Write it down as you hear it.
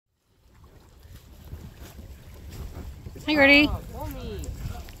Hi, Gordy. Pull me.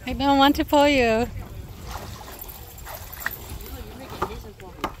 I don't want to pull you. Look, you're making decent for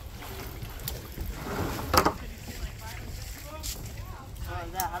me.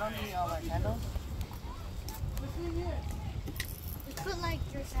 I don't need all my sandals. What's in here? Just put like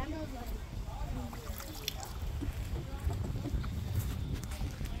your sandals like.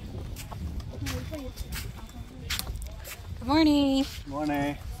 Good morning.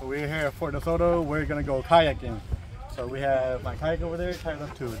 Morning. So we're here at Fort Soto. We're gonna go kayaking. So we have my kayak over there tied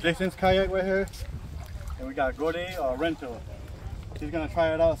up to Jason's kayak right here, and we got Gordy rental. He's gonna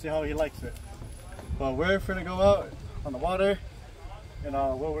try it out, see how he likes it. But we're gonna go out on the water, and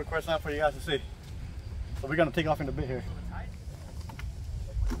we'll request that for you guys to see. So we're gonna take off in a bit here.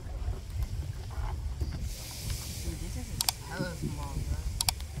 Hella small,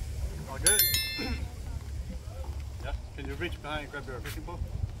 bro. All good? Yeah. Can you reach behind and grab your fishing pole?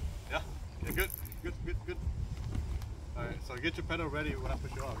 Yeah. Yeah. Good. Good. Good. Good. All right. So get your pedal ready when I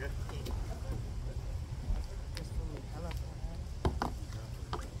push you off. Okay.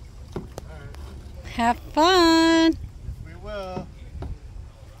 Have fun. Yes, we will.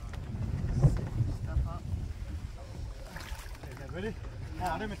 Okay, you guys ready? Oh,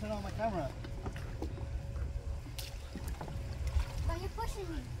 I didn't even turn on my camera. But you're pushing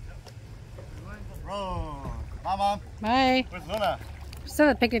me. Bro. Bye, Mom. Bye. Where's Luna? Still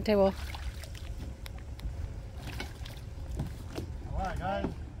at the picnic table. All right, guys.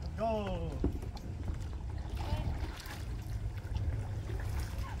 Let's go.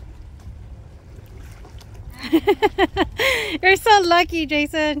 You're so lucky,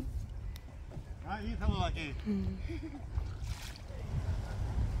 Jason. All right, he's hella lucky.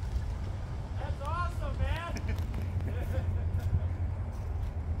 That's awesome, man.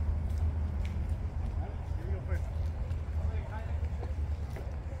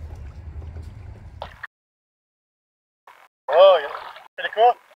 Oh, yeah. Pretty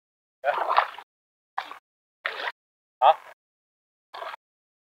cool? Yeah. Huh?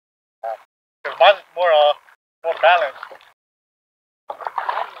 Because mine's more balanced.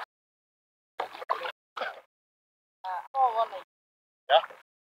 Yeah.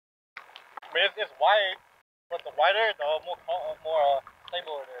 I mean, it's wide, but the wider, the more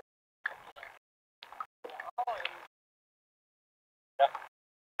stable it is. Yeah.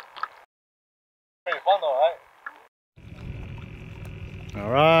 Pretty fun though, right?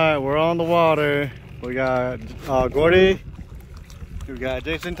 Alright, we're on the water. We got Gordy. We got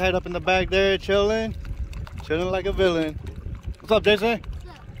Jason tied up in the back there, chilling like a villain. What's up, Jason? What's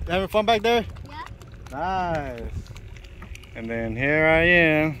up? You having fun back there? Yeah. Nice. And then here I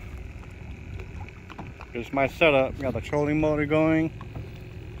am. Here's my setup. Got the trolling motor going.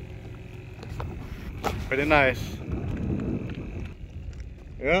 Pretty nice.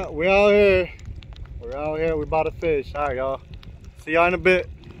 Yeah, we out here. We're out here. We about to fish. All right, y'all. See y'all in a bit.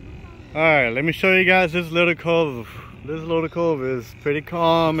 All right, let me show you guys this little cove. This little cove is pretty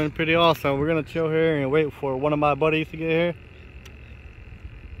calm and pretty awesome. We're gonna chill here and wait for one of my buddies to get here.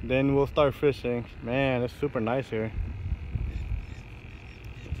 Then we'll start fishing. Man, it's super nice here.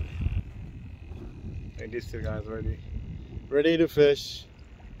 And these two guys ready to fish.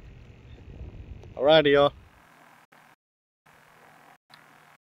 Alrighty, y'all.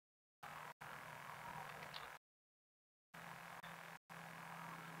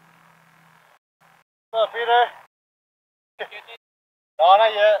 What's up, Peter? No,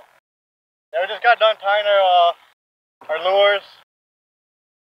 not yet. Yeah, we just got done tying our lures.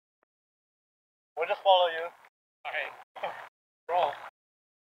 We'll just follow you. Alright. Bro,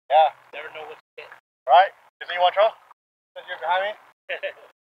 Yeah. never know what to get. Right? You think you want to throw? Since you're behind me?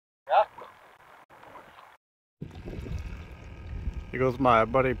 Yeah? Here goes my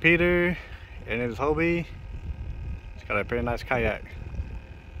buddy Peter and his hobby. He's got a pretty nice kayak.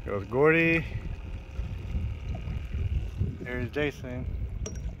 Here goes Gordy. Here's Jason.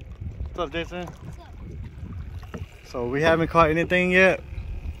 What's up, Jason? What's up? So we haven't caught anything yet,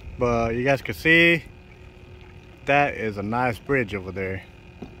 but you guys can see that is a nice bridge over there.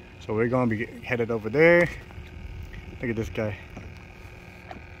 So we're gonna be headed over there. Look at this guy.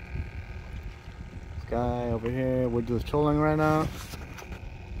 This guy over here, we're just trolling right now.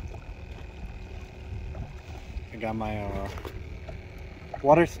 I got my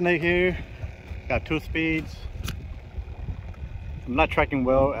water snake here. Got 2 speeds. I'm not tracking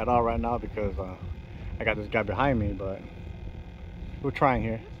well at all right now because I got this guy behind me, but we're trying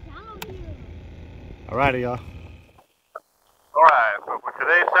here. Alrighty, y'all. Alright, so for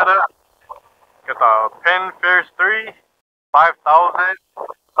today's setup, got the Pinfish 3 5000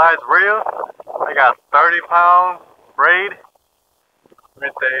 size reel. I got 30-pound braid with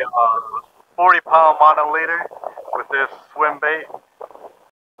a 40-pound mono leader with this swim bait.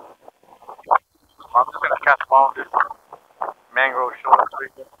 I'm just gonna cast them on this mangrove shore so we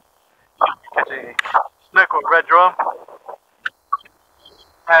can catch any snook or red drum.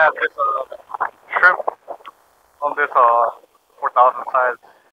 I have this shrimp on this 4,000 size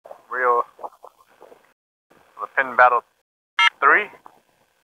reel, the Pin Battle 3.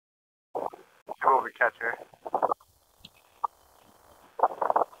 See what we catch here.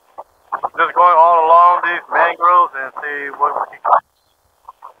 Just going all along these mangroves and see what we can catch.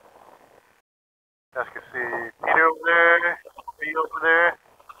 As you can see, Peter over there, Pete over there.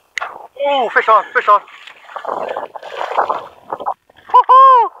 Oh, fish on, fish on.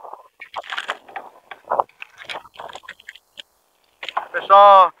 Woohoo! Fish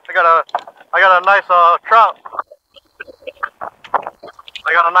on. I got a nice trout.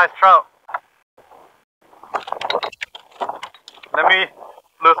 I got a nice trout. Let me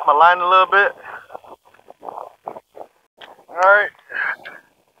loose my line a little bit. Alright.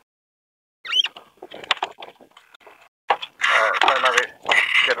 Alright, try not to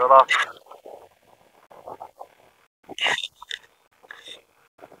get it off.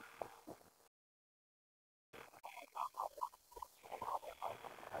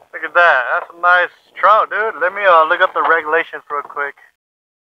 Look at that. That's a nice trout, dude. Let me look up the regulations real quick.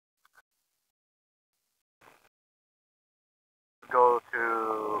 Go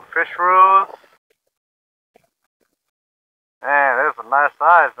to fish rules. Man, that's a nice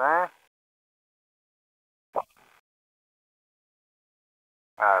size, man.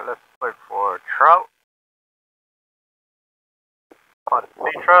 Alright, let's look for trout. Oh,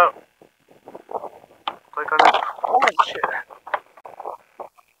 sea trout. Click on it. Oh shit.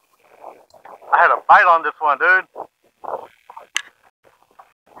 I had a bite on this one, dude.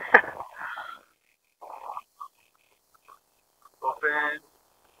 Open.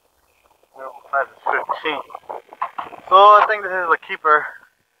 Size is 15. So I think this is a keeper.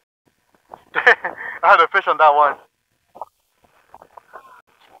 I had a fish on that one.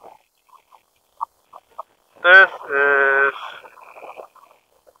 This is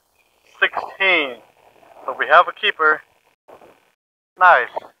 16. So we have a keeper.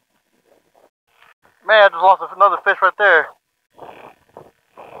 Nice. Man, I just lost another fish right there.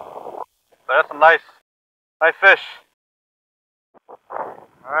 So that's a nice fish.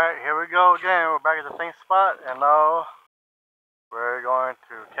 Alright, here we go again. We're back at the same spot, and now we're going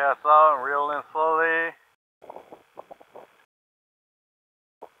to cast out and reel in slowly.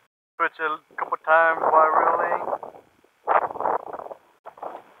 Switch it a couple times while reeling.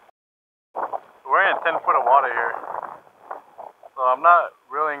 We're in 10 foot of water here. So I'm not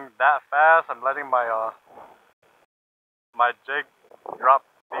reeling that fast. I'm letting my my jig drop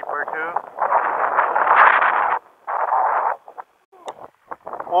deeper too.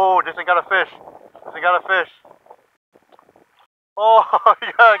 Oh, this ain't got a fish. This ain't got a fish. Oh,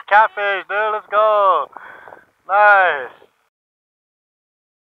 you got a catfish, dude. Let's go. Nice.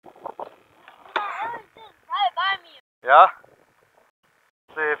 Right by me. Yeah?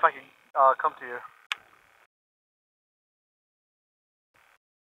 See if I can come to you.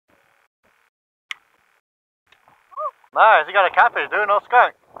 Nice, you got a catfish, dude. No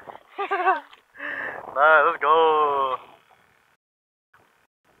skunk. Nice, let's go.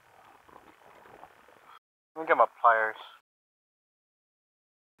 Let me get my pliers.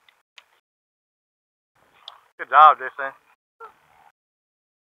 Good job, Jason.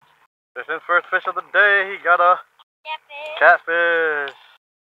 Jason's first fish of the day. He got a catfish.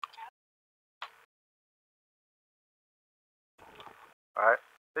 Alright.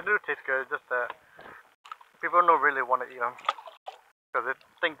 They do taste good, just that people don't really want to eat them because they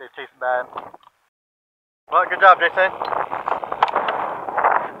think they taste bad. Well, good job, Jason.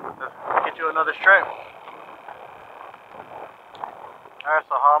 Let's get you another shrimp. Alright,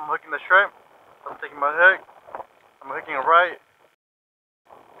 so how I'm hooking the shrimp, I'm taking my hook, I'm hooking it right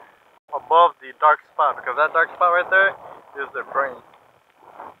above the dark spot, because that dark spot right there is their brain.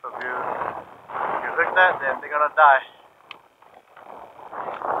 So if you hook that, then they're gonna die.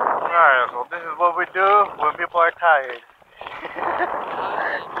 Alright, so this is what we do when people are tired.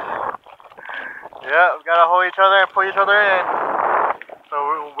 Yeah, we gotta hold each other and pull each other in.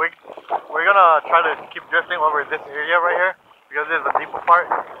 So we're gonna try to keep drifting over this area right here, because there's a deeper part,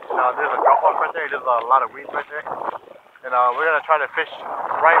 and there's a drop off right there, there's a lot of weeds right there. And we're gonna try to fish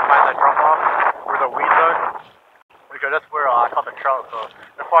right by that drop off where the weeds are, because that's where I caught the trout, so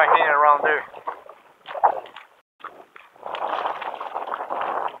they're probably hanging around there.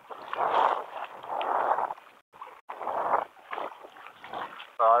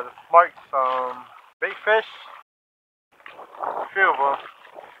 So I just marked some bait fish, a few of them.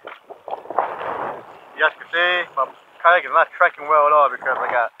 You guys can See, my kayak is not tracking well at all because I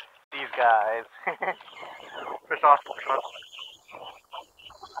got these guys. Fish on, fish on.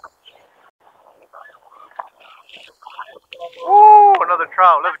 Woo! Another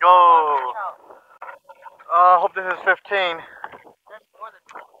trout. Let's go. I hope this is 15.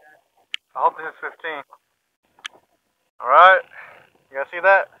 I hope this is 15. Alright. You guys see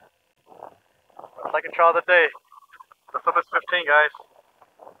that? Like a trout of the day. Let's hope it's 15, guys.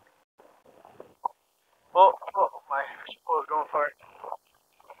 Oh, my fish pole is going for it.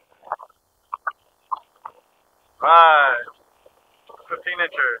 Right. 15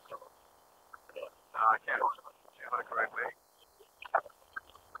 inches. No, I can't hold it correctly.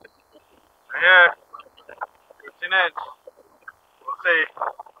 Right here. 15 inch. We'll see.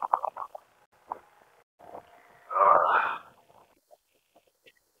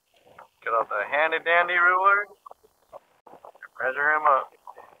 Get out the handy dandy ruler. Measure him up.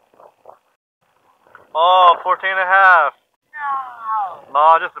 Oh, 14 and a half.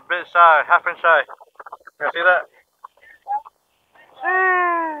 No, just a bit shy, half inch shy. You see that?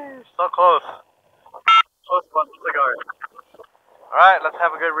 So close. Close but cigar. Alright, let's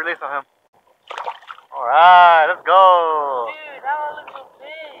have a good release on him. Alright, let's go. Dude, that one looks so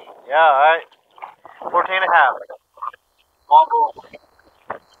big. Yeah, alright. 14 and a half. Small bull.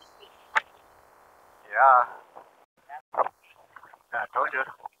 Yeah. Yeah, I told you.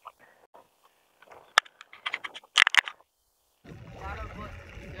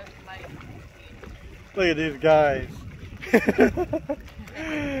 Look at these guys.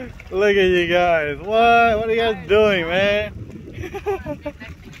 Look at you guys. What are you guys doing, man?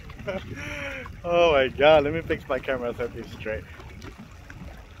 Oh my god, let me fix my camera so it's straight.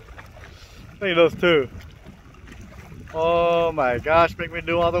 Look at those two. Oh my gosh, make me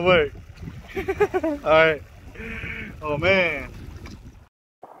do all the work. Alright. Oh man.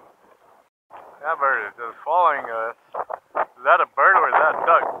 That bird is just following us. Is that a bird or is that a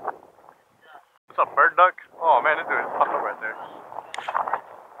duck? It's a bird duck? Oh man, this dude is popped up right there.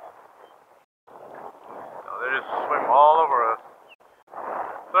 Oh, they just swim all over us.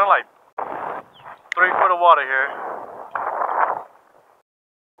 They're like 3 foot of water here.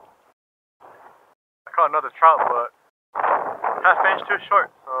 I caught another trout, but half inch too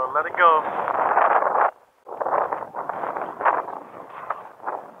short, so let it go.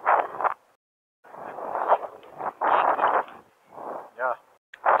 Yeah.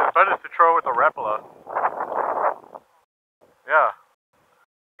 It's better to throw with a rapala. Yeah.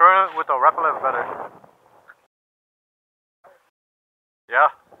 Throwing it with a rapala is better. Yeah.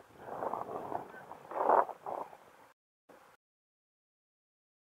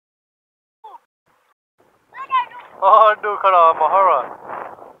 Oh, dude, cut off Mahara.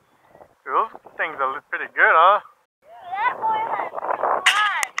 Dude, those things are pretty good, huh? That boy has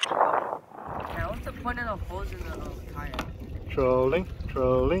Yeah, what's the point of the holes in the kayak? Trolling,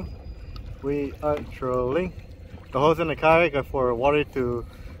 trolling. We are trolling. The holes in the kayak are for water to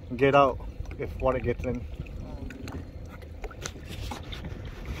get out if water gets in.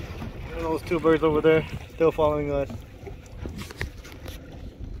 And those two birds over there still following us.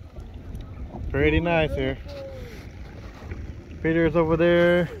 Pretty nice here. Peter's over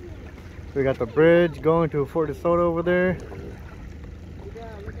there. We got the bridge going to Fort Soto over there.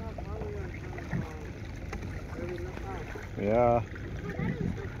 Yeah.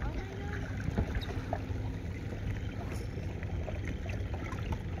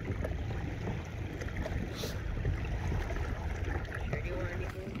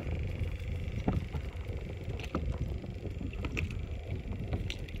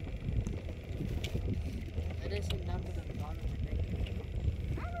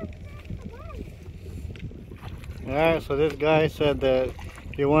 Alright, so this guy said that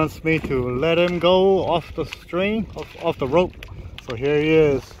he wants me to let him go off the string, off the rope. So here he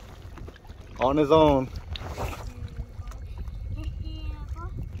is, on his own.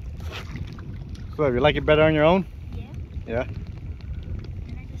 So you like it better on your own? Yeah. Yeah?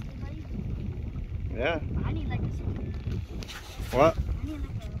 Can I just stay by you? Yeah. I need like a What? I need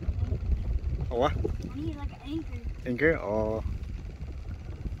like A what? I need like an anchor. Anchor? Oh.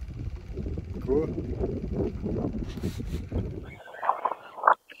 Cool.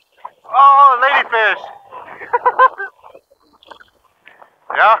 Oh, ladyfish!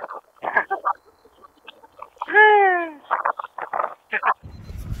 Yeah?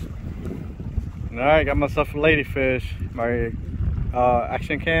 Alright, got myself a ladyfish. My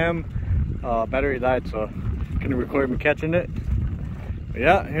action cam battery died, so couldn't record me catching it. But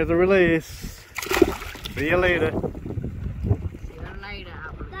yeah, here's the release. See you later. Now,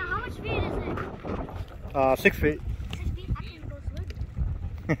 how much feet is it? 6 feet. 6 feet? I can go swim.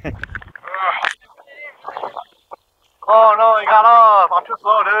 Oh no, it got off. I'm too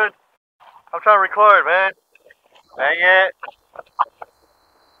slow, dude. I'm trying to record, man. Dang it.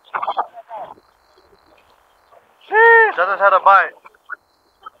 Sheesh, I just had a bite.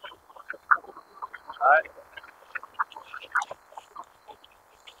 Alright.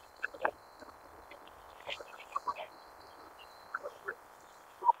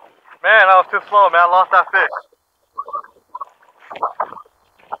 Man, I was too slow, man. I lost that fish.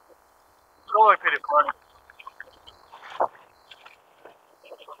 It's only pretty funny.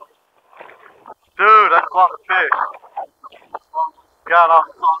 Dude, that's a lot of fish. God, I'm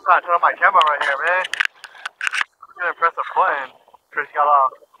trying to turn on my camera right here, man. I'm gonna press a button. Fish got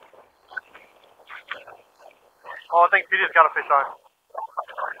off. Oh, I think Petey's got a fish on.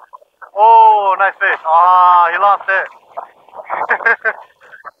 Oh, nice fish. Ah, he lost it.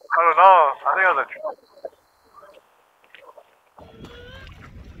 I don't know. I think it was a trout.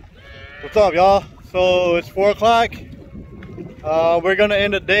 What's up, y'all? So it's 4 o'clock. We're gonna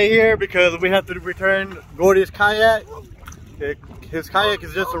end the day here because we have to return Gordy's kayak. His kayak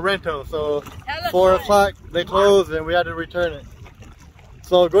is just a rental, so 4 o'clock they close and we had to return it.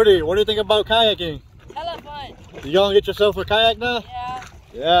 So Gordy, what do you think about kayaking? Hella fun. You gonna get yourself a kayak now? Yeah.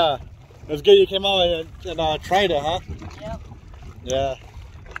 Yeah. It's good you came out and tried it, huh? Yep. Yeah.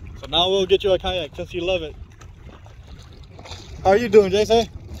 So now we'll get you a kayak since you love it. How are you doing, Jason?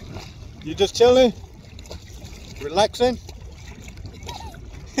 You just chilling? Relaxing?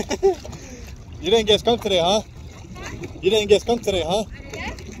 You didn't get skunked today, huh? You didn't get skunked today, huh?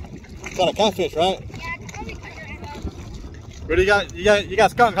 It's not a catfish, right? Yeah, I can probably cut your end off. What do you got? You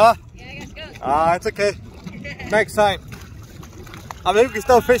got skunk, huh? Yeah, I got skunked. Ah, it's okay. Next time. I mean, we can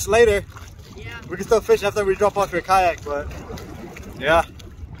still fish later. Yeah. We can still fish after we drop off your kayak, but yeah.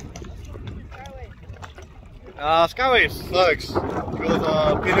 Skyway sucks.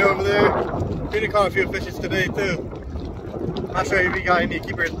 There's Peter over there. Peter caught a few fishes today too. Not sure if we got any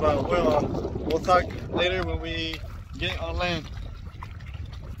keepers, but we'll talk later when we get on land.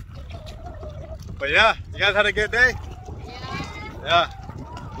 But yeah, you guys had a good day? Yeah.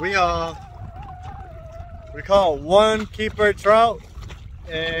 We caught 1 keeper trout,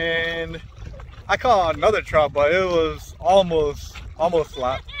 and I caught another trout, but it was almost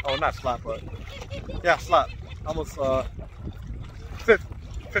slap. Oh, not slap, but yeah, slap. Almost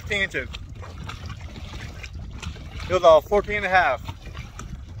 15 inches. It was 14 and a half.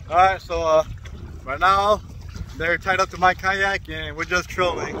 Alright, so right now they're tied up to my kayak and we're just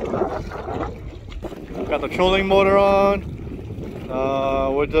trolling. Got the trolling motor on.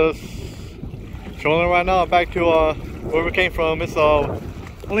 We're just trolling right now back to where we came from. It's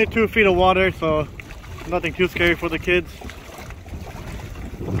only 2 feet of water, so nothing too scary for the kids.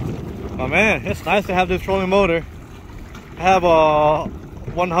 Oh man, it's nice to have this trolling motor. I have a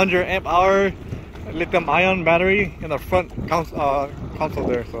 100 amp hour lithium ion battery in the front console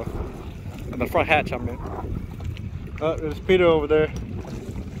there, so in the front hatch, I mean. There's Peter over there.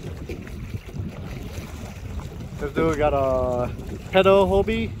 This dude got a pedal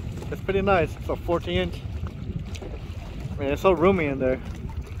hobby. It's pretty nice. It's a 14-inch. Man, it's so roomy in there.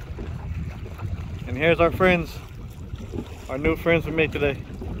 And here's our friends, our new friends we made today.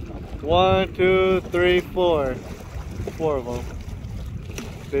 1, 2, 3, 4. 4 of them.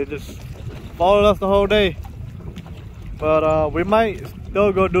 They just followed us the whole day. But we might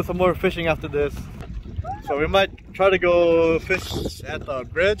still go do some more fishing after this. So we might try to go fish at the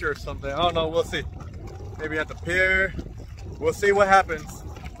bridge or something. I don't know, we'll see. Maybe at the pier. We'll see what happens.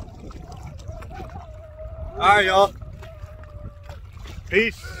 Alright, y'all.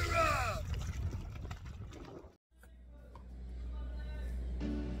 Peace.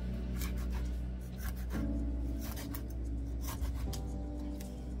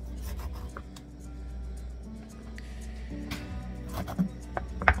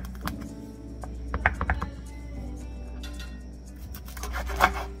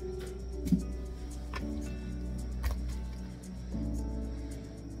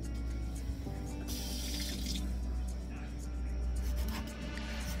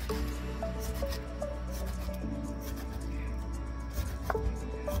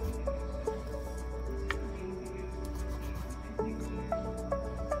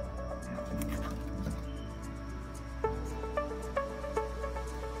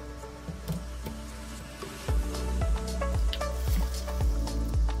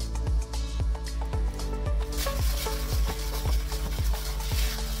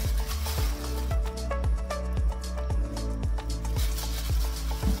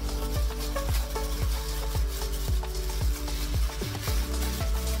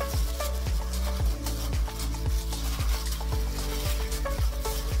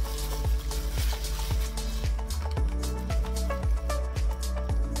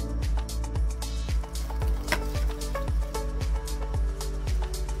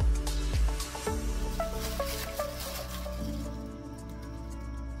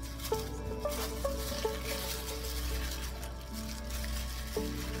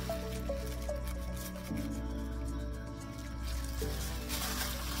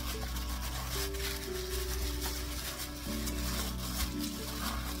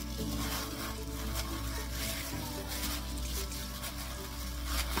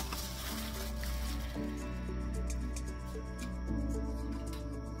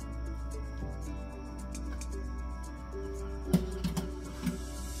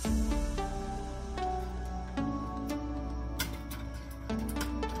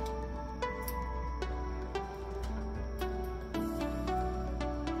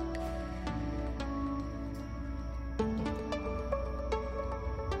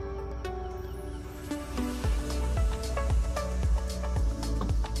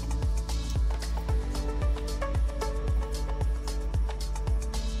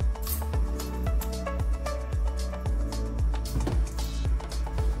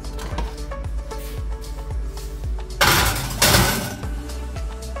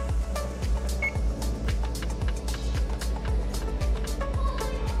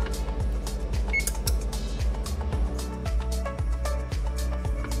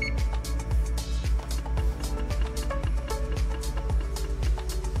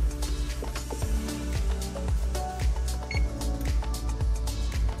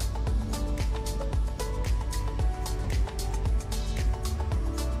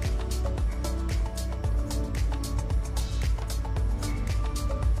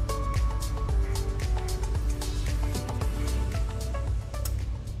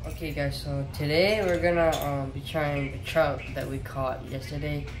 Okay guys, so today we're gonna be trying the trout that we caught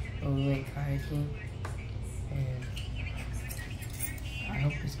yesterday when we went kayaking, and I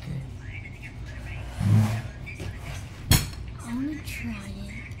hope it's good. I want to try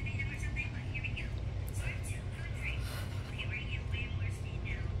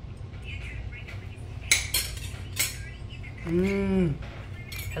it.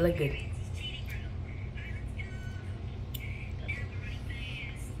 Hella good.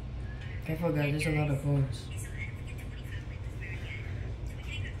 Careful guys, there's a lot of holes.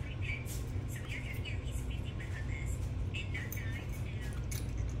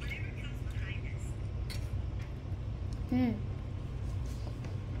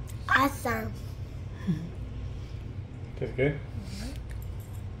 Awesome. Tastes good?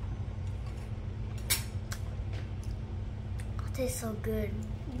 It tastes so good.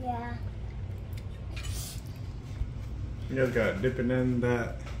 Yeah. You guys got dipping in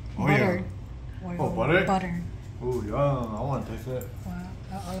that Butter. oil. Oh, butter? Butter. Ooh, yum. I want to taste it. Wow.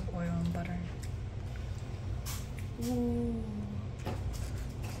 Olive oil and butter. Ooh.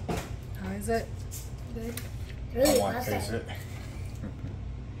 How is it? Good? Really I want to awesome. taste it.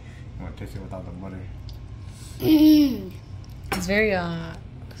 I want to taste it without the butter. It's very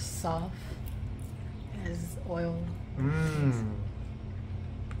soft. It has oil. Mmm.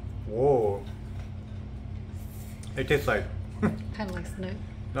 Whoa. It tastes like, Kind of like snook.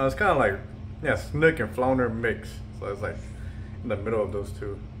 no, it's kind of like, yeah, snook and flounder mix. So it's like in the middle of those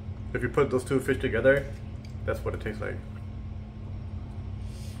two. If you put those two fish together, that's what it tastes like.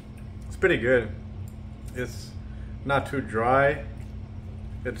 It's pretty good. It's not too dry.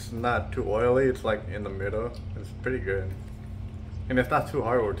 It's not too oily. It's like in the middle. It's pretty good. And it's not too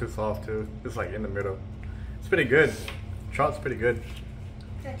hard or too soft too. It's like in the middle. It's pretty good. Trout's pretty good.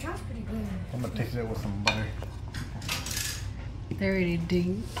 That trout's pretty good. I'm gonna taste it with some butter. They're already dig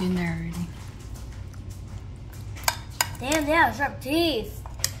in there already. Damn, they have sharp teeth.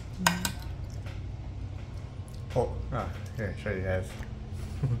 Oh, here, show you guys.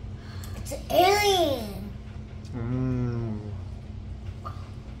 It's an alien. Mmm.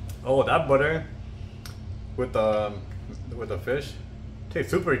 Oh, that butter with the fish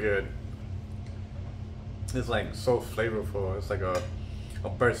tastes super good. It's like so flavorful. It's like a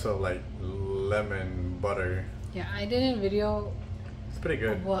burst of like lemon butter. Yeah, I didn't video It's pretty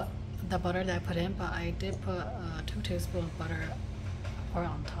good. what the butter that I put in, but I did put 2 tablespoons of butter pour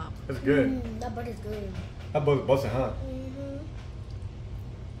on top. It's good. That butter's good. That butter's busting, huh? Mm-hmm.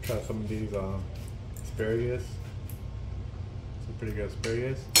 Try some of these asparagus. Some pretty good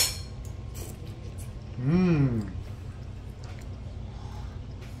asparagus. Mmm.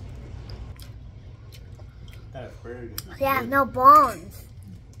 That asparagus. They have no bones.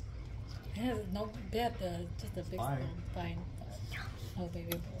 Yeah, no, they had just the big Fine. one. Fine. No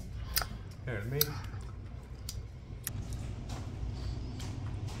baby bone. Here, me.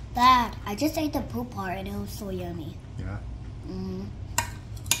 Dad, I just ate the poop part and it was so yummy. Yeah. Mm.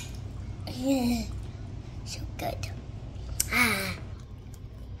 Yeah. So good. Ah.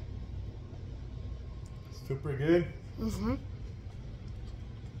 Super good. Mm-hmm.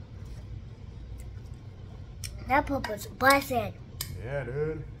 That poop was busted. Yeah,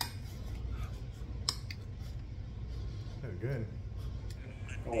 dude. That's good.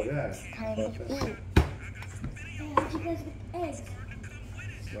 Oh, yeah. Time to eat. Hey, did you guys get eggs?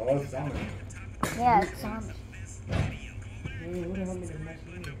 No, it's salmon. Yeah, it's salmon.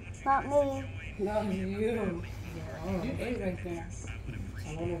 Not me. No, you. You ate right there. I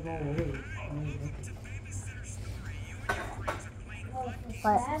want to go away.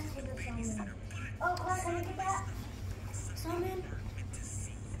 What? Oh, Clark, can I get that? Salmon?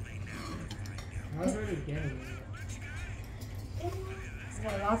 I was already getting it.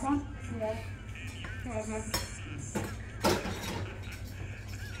 What, last one? Yeah.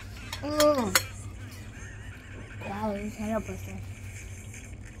 Mmm. Wow, it's hella busted.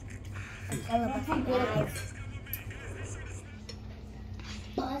 It's hella busted.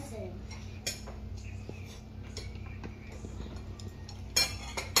 Busted.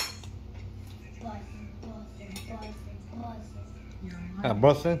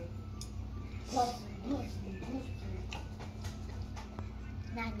 Busting?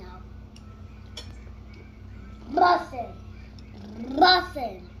 Busted.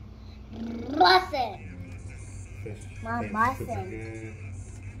 Busted. Busted. Not busted. And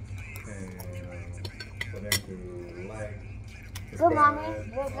for them to like. Good, Mommy.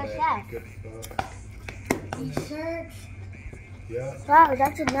 subscribe, You're a good all that chef. good stuff. Research. Yeah. Wow,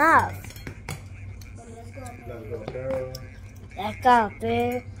 that's enough. Let's go, Carol. Let's go up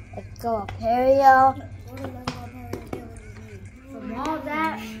there. Let's go up Imperial. From all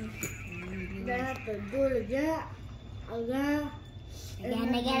that, gonna have to do it again. Again.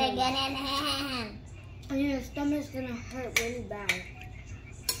 And your stomach's gonna hurt really bad.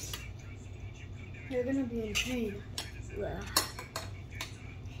 You're gonna be in pain.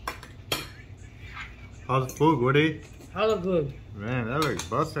 How's the food, Woody? Hella good. Man, that looks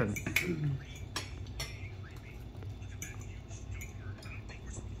busting.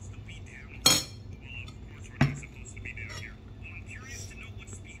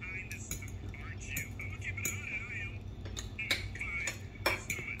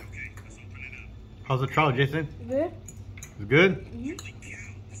 How's the trout, Jason? Good? It's good?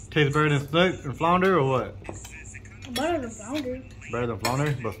 Tastes better than snook and flounder or what? Better than flounder. Better than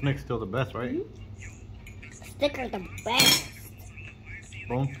flounder, but snook's still the best, right? Stick are the best.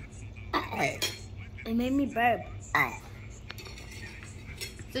 Boom. It made me burp.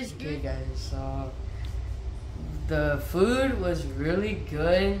 This good, guys. So the food was really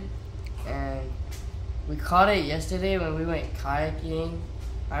good, and we caught it yesterday when we went kayaking.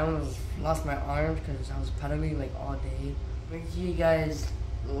 I almost lost my arms because I was pedaling like all day. Make sure you guys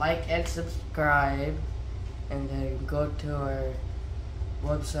like and subscribe, and then go to our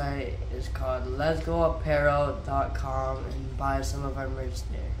website. It's called letsgoapparel.com and buy some of our merch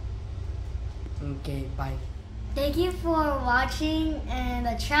there. Okay, bye. Thank you for watching, and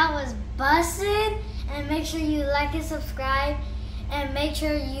the trout was busted. And make sure you like and subscribe, and make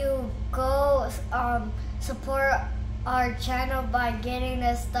sure you go support our channel by getting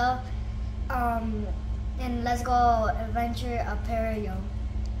this stuff. And let's go adventure apparel.